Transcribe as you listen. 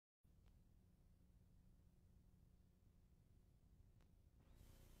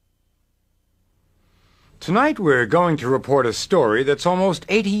Tonight we're going to report a story that's almost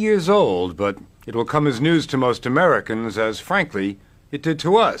 80 years old, but it will come as news to most Americans as, frankly, it did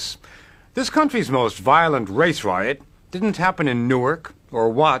to us. This country's most violent race riot didn't happen in Newark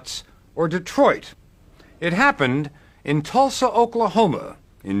or Watts or Detroit. It happened in Tulsa, Oklahoma,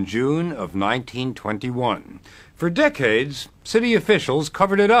 in June of 1921. For decades, city officials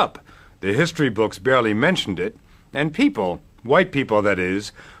covered it up. The history books barely mentioned it, and people, white people that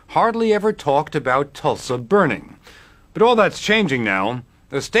is, hardly ever talked about Tulsa burning. But all that's changing now.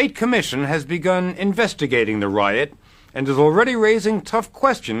 The state commission has begun investigating the riot and is already raising tough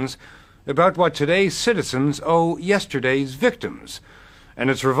questions about what today's citizens owe yesterday's victims. And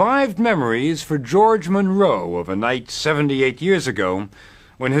it's revived memories for George Monroe of a night 78 years ago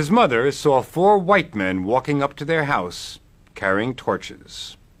when his mother saw 4 white men walking up to their house carrying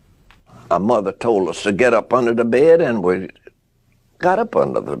torches. Our mother told us to get up under the bed, and we got up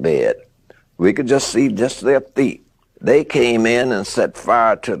under the bed. We could just see just their feet. They came in and set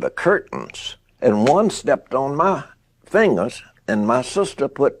fire to the curtains, and one stepped on my fingers, and my sister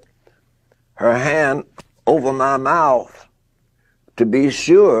put her hand over my mouth to be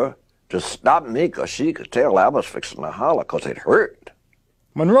sure to stop me, because she could tell I was fixing to holler because it hurt.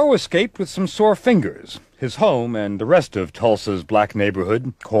 Monroe escaped with some sore fingers. His home and the rest of Tulsa's black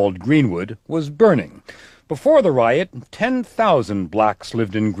neighborhood, called Greenwood, was burning. Before the riot, 10,000 blacks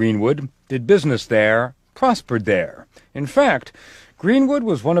lived in Greenwood, did business there, prospered there. In fact, Greenwood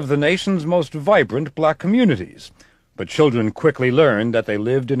was one of the nation's most vibrant black communities. But children quickly learned that they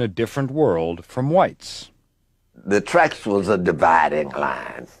lived in a different world from whites. The tracks was a dividing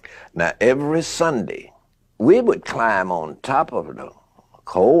line. Now, every Sunday, we would climb on top of the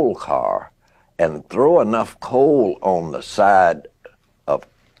coal car and throw enough coal on the side of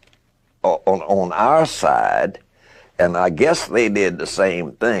on our side, and I guess they did the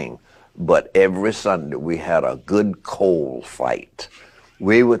same thing, but every Sunday we had a good coal fight.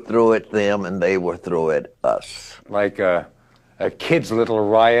 We would throw at them and they would throw at us. Like a kid's little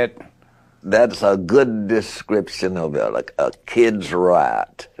riot? That's a good description of it, like a kid's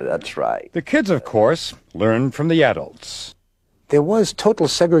riot. That's right. The kids, of course, learned from the adults. There was total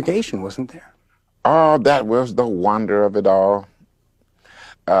segregation, wasn't there? Oh, that was the wonder of it all.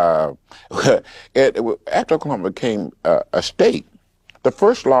 After Oklahoma became a state, the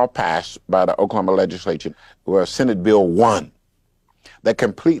first law passed by the Oklahoma legislature was Senate Bill 1 that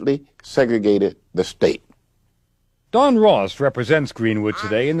completely segregated the state. Don Ross represents Greenwood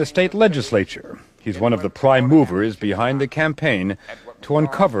today in the state legislature. He's one of the prime movers behind the campaign to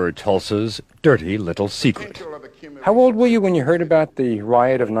uncover Tulsa's dirty little secret. How old were you when you heard about the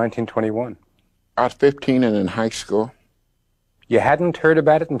riot of 1921? I was 15 and in high school. You hadn't heard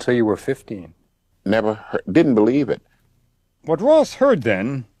about it until you were 15? Never heard, didn't believe it. What Ross heard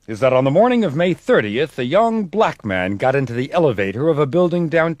then is that on the morning of May 30th, a young black man got into the elevator of a building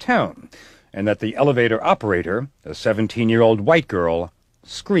downtown, and that the elevator operator, a 17-year-old white girl,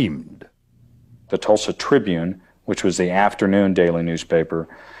 screamed. The Tulsa Tribune, which was the afternoon daily newspaper,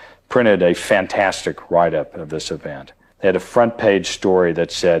 printed a fantastic write-up of this event. They had a front-page story that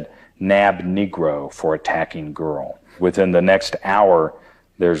said, "Nab Negro for attacking girl." Within the next hour,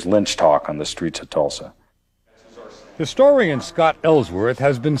 there's lynch talk on the streets of Tulsa. Historian Scott Ellsworth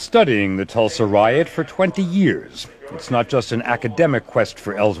has been studying the Tulsa riot for 20 years. It's not just an academic quest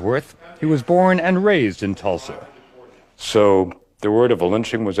for Ellsworth. He was born and raised in Tulsa. So the word of a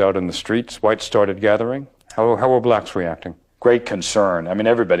lynching was out in the streets. Whites started gathering. How were blacks reacting? Great concern. I mean,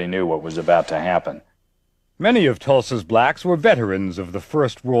 everybody knew what was about to happen. Many of Tulsa's blacks were veterans of the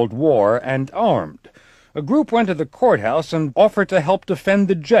First World War and armed. A group went to the courthouse and offered to help defend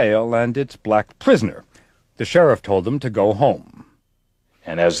the jail and its black prisoner. The sheriff told them to go home.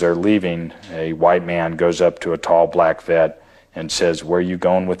 And as they're leaving, a white man goes up to a tall black vet and says, "Where you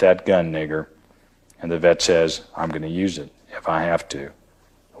going with that gun, nigger?" And the vet says, "I'm going to use it if I have to."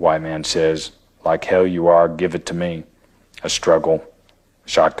 The white man says, "Like hell you are, give it to me." A struggle,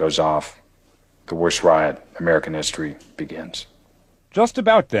 shot goes off. The worst riot in American history begins. Just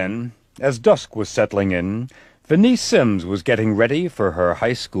about then, as dusk was settling in, Venice Sims was getting ready for her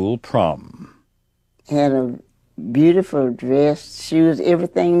high school prom. Had a beautiful dress, shoes,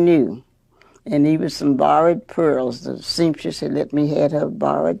 everything new. And even some borrowed pearls. The seamstress had let me have her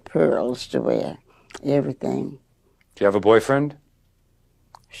borrowed pearls to wear. Everything. Do you have a boyfriend?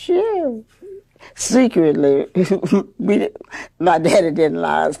 Sure. Secretly. My daddy didn't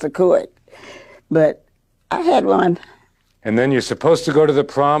allow us to court. But I had one. And then you're supposed to go to the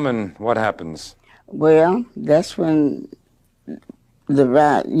prom, and what happens? Well, that's when the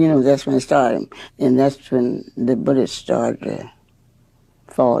riot, that's when it started. And that's when the bullets started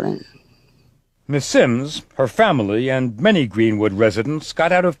falling. Miss Sims, her family, and many Greenwood residents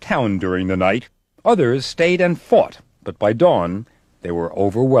got out of town during the night. Others stayed and fought, but by dawn they were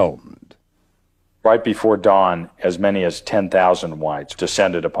overwhelmed. Right before dawn, as many as 10,000 whites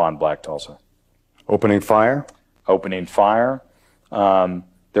descended upon Black Tulsa. Opening fire? Opening fire.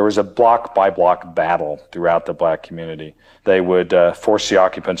 There was a block-by-block battle throughout the black community. They would force the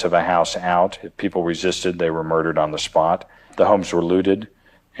occupants of a house out. If people resisted, they were murdered on the spot. The homes were looted,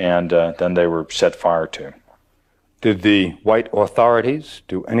 and then they were set fire to. Did the white authorities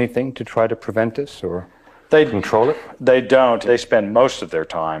do anything to try to prevent this or control it? They don't. They spend most of their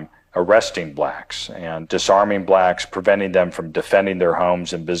time arresting blacks and disarming blacks, preventing them from defending their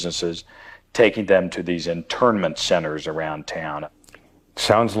homes and businesses, taking them to these internment centers around town.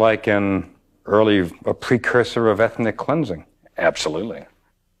 Sounds like a precursor of ethnic cleansing. Absolutely.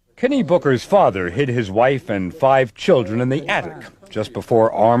 Kenny Booker's father hid his wife and 5 children in the attic just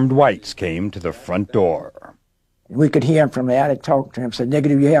before armed whites came to the front door. We could hear him from the attic talking to him. Said, "Nigga,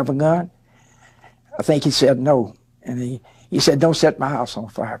 do you have a gun?" I think he said no. And he said, "Don't set my house on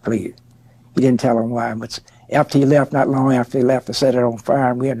fire, please." He didn't tell him why, but after he left, not long after he left, they set it on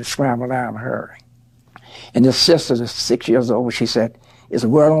fire, and we had to scramble down in a hurry. And his sister, that's 6 years old, she said, "Is the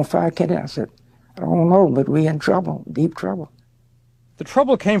world on fire, Kenny?" I said, "I don't know, but we in trouble, deep trouble." The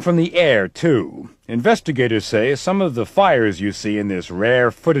trouble came from the air, too. Investigators say some of the fires you see in this rare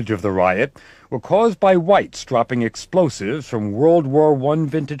footage of the riot were caused by whites dropping explosives from World War I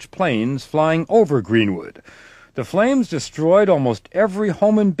vintage planes flying over Greenwood. The flames destroyed almost every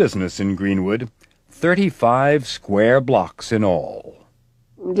home and business in Greenwood, 35 square blocks in all.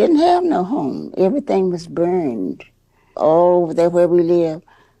 We didn't have no home. Everything was burned. All over there where we lived,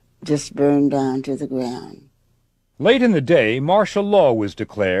 just burned down to the ground. Late in the day, martial law was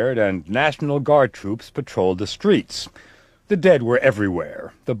declared and National Guard troops patrolled the streets. The dead were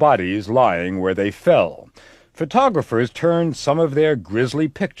everywhere, the bodies lying where they fell. Photographers turned some of their grisly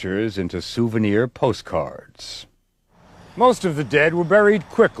pictures into souvenir postcards. Most of the dead were buried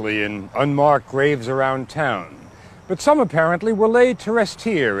quickly in unmarked graves around town, but some apparently were laid to rest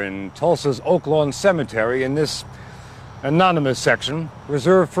here in Tulsa's Oak Lawn Cemetery in this anonymous section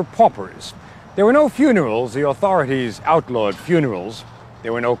reserved for paupers. There were no funerals. The authorities outlawed funerals.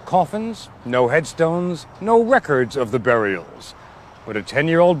 There were no coffins, no headstones, no records of the burials. But a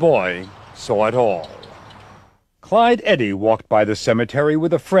 10-year-old boy saw it all. Clyde Eddy walked by the cemetery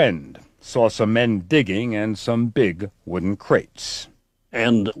with a friend, saw some men digging and some big wooden crates.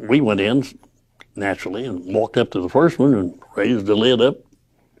 And we went in, naturally, and walked up to the first one and raised the lid up.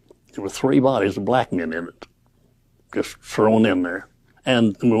 There were 3 bodies of black men in it, just thrown in there.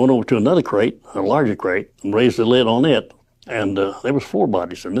 And we went over to another crate, a larger crate, and raised the lid on it. And there was 4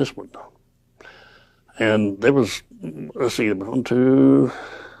 bodies in this one. And there was, let's see,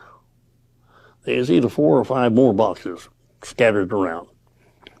 there's either 4 or 5 more boxes scattered around.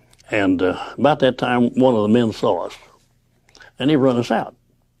 And about that time, one of the men saw us, and he run us out.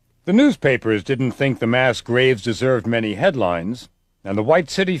 The newspapers didn't think the mass graves deserved many headlines, and the White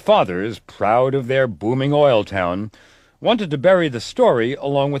City Fathers, proud of their booming oil town, wanted to bury the story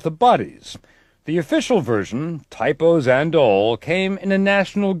along with the bodies. The official version, typos and all, came in a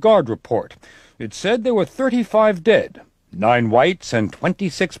National Guard report. It said there were 35 dead, 9 whites and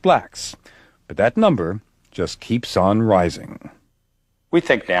 26 blacks. But that number just keeps on rising. We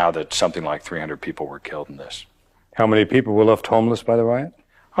think now that something like 300 people were killed in this. How many people were left homeless by the riot?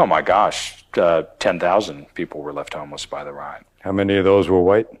 Oh my gosh, 10,000 people were left homeless by the riot. How many of those were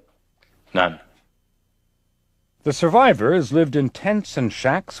white? None. The survivors lived in tents and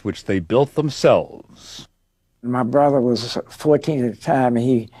shacks which they built themselves. My brother was 14 at the time, and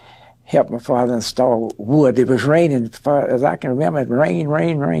he helped my father install wood. It was raining, as I can remember, it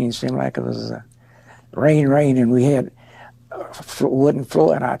rain. Seemed like it was rain, and we had a wooden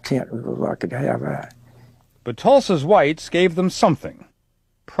floor in our tent. We were lucky to have that. But Tulsa's whites gave them something.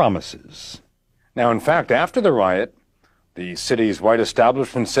 Promises. Now, in fact, after the riot, the city's white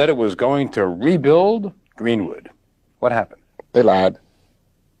establishment said it was going to rebuild Greenwood. What happened? They lied.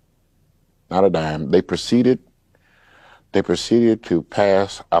 Not a dime. They proceeded to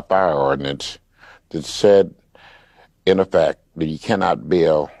pass a fire ordinance that said, in effect, that you cannot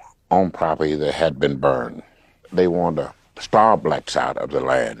build on property that had been burned. They wanted to starve blacks out of the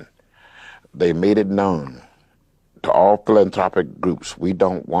land. They made it known to all philanthropic groups, we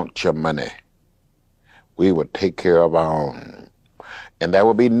don't want your money. We would take care of our own. And there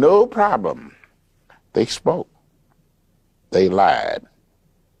would be no problem. They spoke. They lied.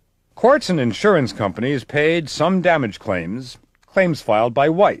 Courts and insurance companies paid some damage claims filed by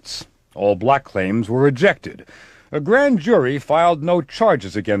whites. All black claims were rejected. A grand jury filed no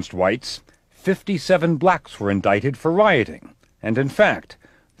charges against whites. 57 blacks were indicted for rioting, and in fact,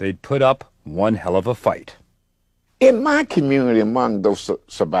 they'd put up one hell of a fight. In my community, among those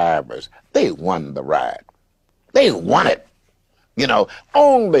survivors, they won the riot. They won it. You know,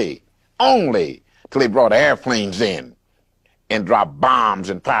 only till they brought airplanes in and dropped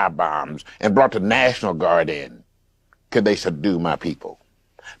bombs and firebombs and brought the National Guard in could they subdue my people.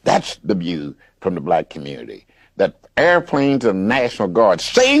 That's the view from the black community, that airplanes and National Guard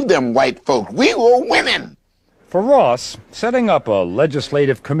saved them white folk. We were winning. For Ross, setting up a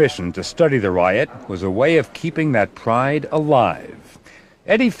legislative commission to study the riot was a way of keeping that pride alive.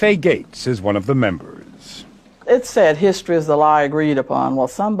 Eddie Faye Gates is one of the members. It said history is the lie agreed upon. Well,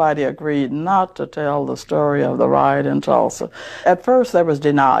 somebody agreed not to tell the story of the riot in Tulsa. At first, there was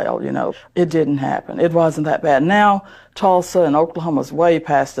denial, you know. It didn't happen. It wasn't that bad. Now, Tulsa and Oklahoma's way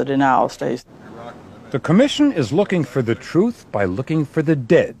past the denial stage. The commission is looking for the truth by looking for the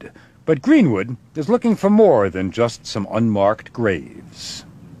dead. But Greenwood is looking for more than just some unmarked graves.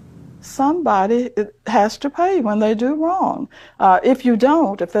 Somebody has to pay when they do wrong. If you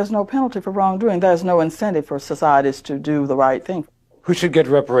don't, if there's no penalty for wrongdoing, there's no incentive for societies to do the right thing. Who should get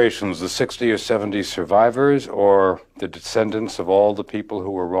reparations, the 60 or 70 survivors or the descendants of all the people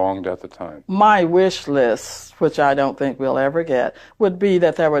who were wronged at the time? My wish list, which I don't think we'll ever get, would be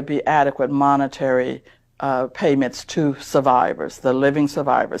that there would be adequate monetary payments to survivors, the living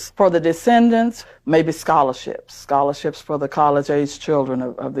survivors. For the descendants, maybe scholarships for the college-age children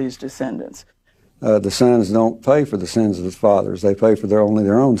of these descendants. The sons don't pay for the sins of the fathers. They pay for only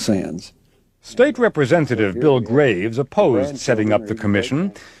their own sins. State Representative Bill Graves opposed setting up the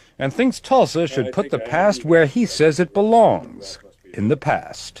commission and thinks Tulsa should put the past where he says it belongs, in the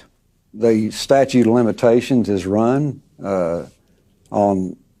past. The statute of limitations is run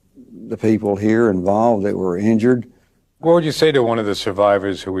on the people here involved that were injured. What would you say to one of the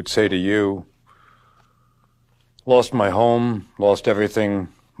survivors who would say to you, lost my home, lost everything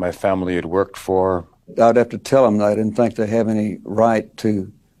my family had worked for? I'd have to tell them that I didn't think they have any right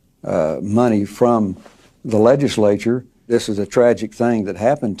to money from the legislature. This is a tragic thing that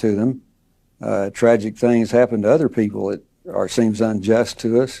happened to them. Tragic things happen to other people that seems unjust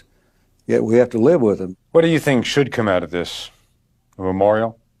to us, yet we have to live with them. What do you think should come out of this? A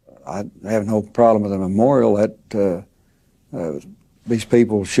memorial? I have no problem with a memorial. That these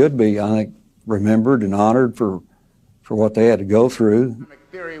people should be, I think, remembered and honored for what they had to go through.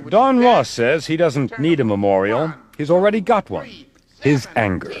 Don Ross says he doesn't need a memorial. He's already got one. His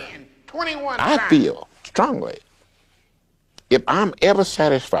anger. I feel strongly, if I'm ever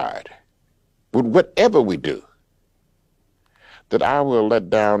satisfied with whatever we do, that I will let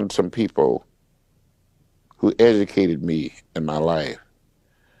down some people who educated me in my life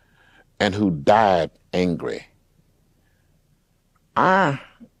and who died angry. I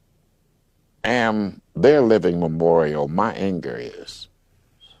am their living memorial. My anger is.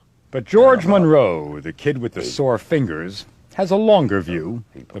 But George Monroe, the kid with the sore fingers, has a longer view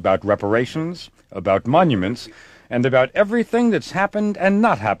about reparations, about monuments, and about everything that's happened and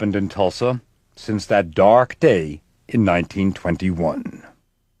not happened in Tulsa since that dark day in 1921.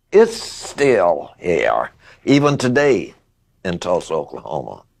 It's still here, even today in Tulsa,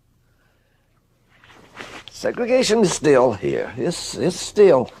 Oklahoma. Segregation is still here. It's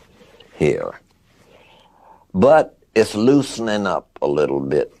still here. But it's loosening up a little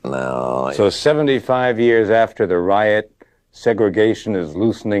bit now. So 75 years after the riot, segregation is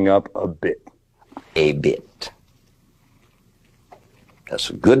loosening up a bit. A bit. That's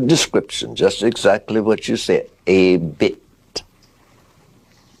a good description, just exactly what you said. A bit.